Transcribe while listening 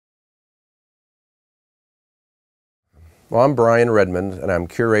Well, I'm Brian Redmond, and I'm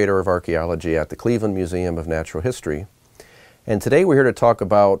Curator of Archaeology at the Cleveland Museum of Natural History. And today we're here to talk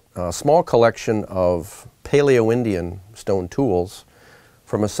about a small collection of Paleoindian stone tools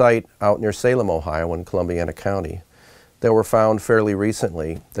from a site out near Salem, Ohio in Columbiana County that were found fairly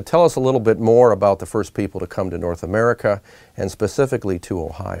recently that tell us a little bit more about the first people to come to North America and specifically to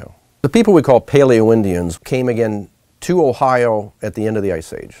Ohio. The people we call Paleoindians came again to Ohio at the end of the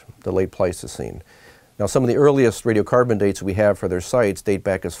Ice Age, the late Pleistocene. Now, some of the earliest radiocarbon dates we have for their sites date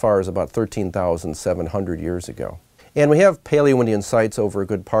back as far as about 13,700 years ago. And we have Paleoindian sites over a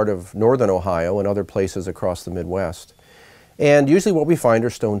good part of northern Ohio and other places across the Midwest. And usually what we find are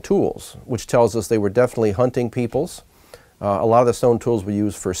stone tools, which tells us they were definitely hunting peoples. A lot of the stone tools were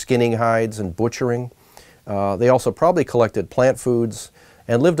used for skinning hides and butchering. They also probably collected plant foods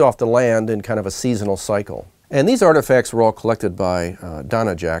and lived off the land in kind of a seasonal cycle. And these artifacts were all collected by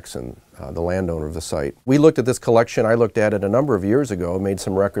Donna Jackson, the landowner of the site. We looked at this collection. I looked at it a number of years ago, made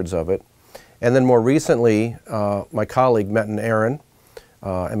some records of it. And then more recently, my colleague Metin Aaron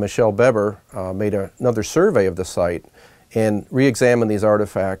and Michelle Beber made another survey of the site and re-examined these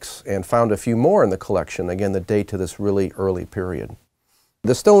artifacts and found a few more in the collection, again, that date to this really early period.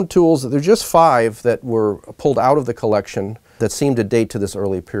 The stone tools, there are just 5 that were pulled out of the collection that seem to date to this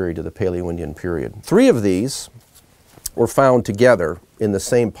early period, to the Paleoindian period. 3 of these were found together in the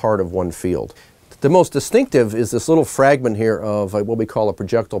same part of one field. The most distinctive is this little fragment here of what we call a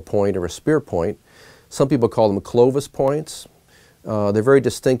projectile point or a spear point. Some people call them Clovis points. They're very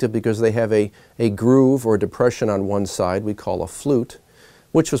distinctive because they have a groove or depression on one side we call a flute,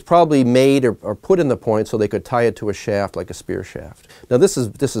 which was probably made or put in the point so they could tie it to a shaft like a spear shaft. Now this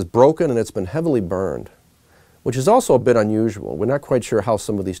is broken and it's been heavily burned, which is also a bit unusual. We're not quite sure how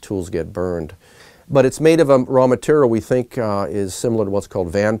some of these tools get burned. But it's made of a raw material we think is similar to what's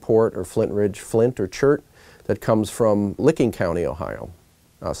called Vanport or Flint Ridge flint or chert that comes from Licking County, Ohio,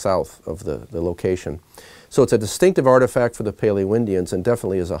 south of the location. So it's a distinctive artifact for the Paleoindians and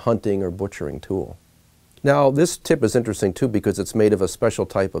definitely is a hunting or butchering tool. Now this tip is interesting too because it's made of a special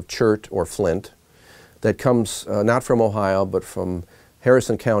type of chert or flint that comes not from Ohio but from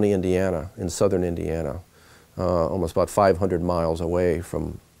Harrison County, Indiana, in southern Indiana, almost about 500 miles away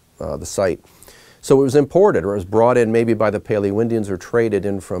from the site. So it was imported or it was brought in maybe by the Paleoindians or traded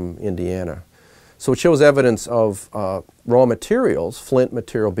in from Indiana. So it shows evidence of raw materials, flint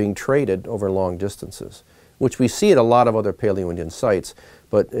material, being traded over long distances, which we see at a lot of other Paleoindian sites,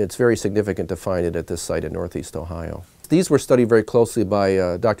 but it's very significant to find it at this site in northeast Ohio. These were studied very closely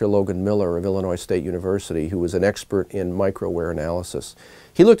by Dr. Logan Miller of Illinois State University, who was an expert in microwear analysis.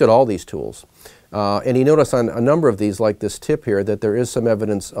 He looked at all these tools, and he noticed on a number of these, like this tip here, that there is some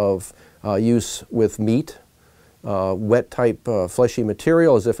evidence of use with meat, wet type fleshy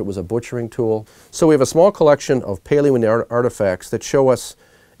material as if it was a butchering tool. So we have a small collection of Paleoindian artifacts that show us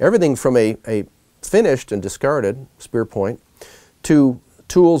everything from a finished and discarded spear point to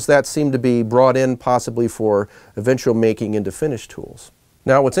tools that seem to be brought in possibly for eventual making into finished tools.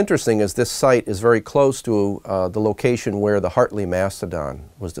 Now what's interesting is this site is very close to the location where the Hartley Mastodon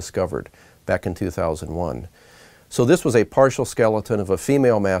was discovered back in 2001. So this was a partial skeleton of a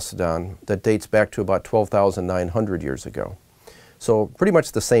female mastodon that dates back to about 12,900 years ago. So pretty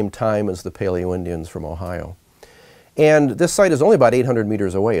much the same time as the Paleoindians from Ohio. And this site is only about 800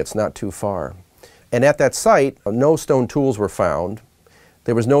 meters away. It's not too far. And at that site, no stone tools were found.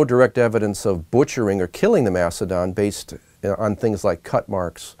 There was no direct evidence of butchering or killing the mastodon based on things like cut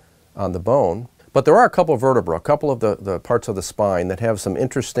marks on the bone. But there are a couple of vertebrae, a couple of the parts of the spine that have some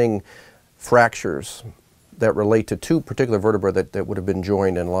interesting fractures that relate to 2 particular vertebrae that would have been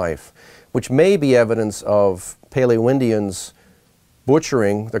joined in life, which may be evidence of Paleoindians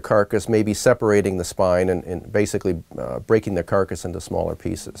butchering the carcass, maybe separating the spine and basically breaking the carcass into smaller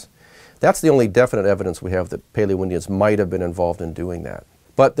pieces. That's the only definite evidence we have that Paleoindians might have been involved in doing that.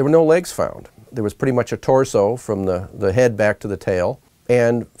 But there were no legs found. There was pretty much a torso from the head back to the tail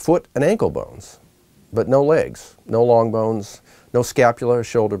and foot and ankle bones, but no legs, no long bones, no scapula or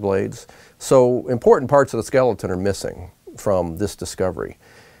shoulder blades. So important parts of the skeleton are missing from this discovery,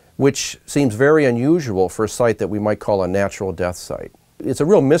 which seems very unusual for a site that we might call a natural death site. It's a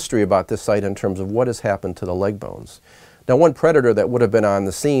real mystery about this site in terms of what has happened to the leg bones. Now one predator that would have been on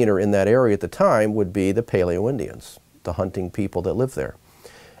the scene or in that area at the time would be the Paleoindians, the hunting people that live there.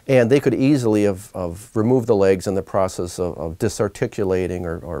 And they could easily have removed the legs in the process of disarticulating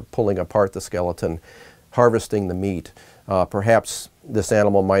or pulling apart the skeleton, harvesting the meat. Perhaps this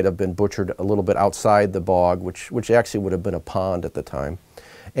animal might have been butchered a little bit outside the bog, which actually would have been a pond at the time,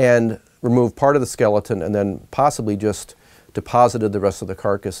 and removed part of the skeleton and then possibly just deposited the rest of the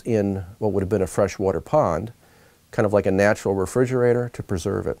carcass in what would have been a freshwater pond kind of like a natural refrigerator to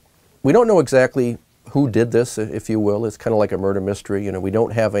preserve it. We don't know exactly who did this, if you will. It's kind of like a murder mystery. You know, we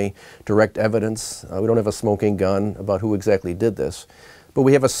don't have a direct evidence. We don't have a smoking gun about who exactly did this. But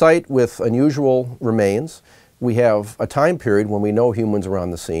we have a site with unusual remains. We have a time period when we know humans were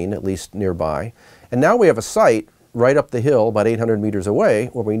on the scene, at least nearby. And now we have a site right up the hill, about 800 meters away,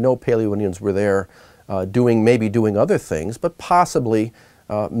 where we know Paleoindians were there maybe doing other things, but possibly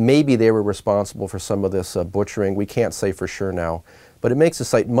maybe they were responsible for some of this butchering. We can't say for sure now. But it makes the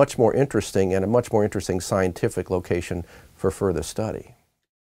site much more interesting and a much more interesting scientific location for further study.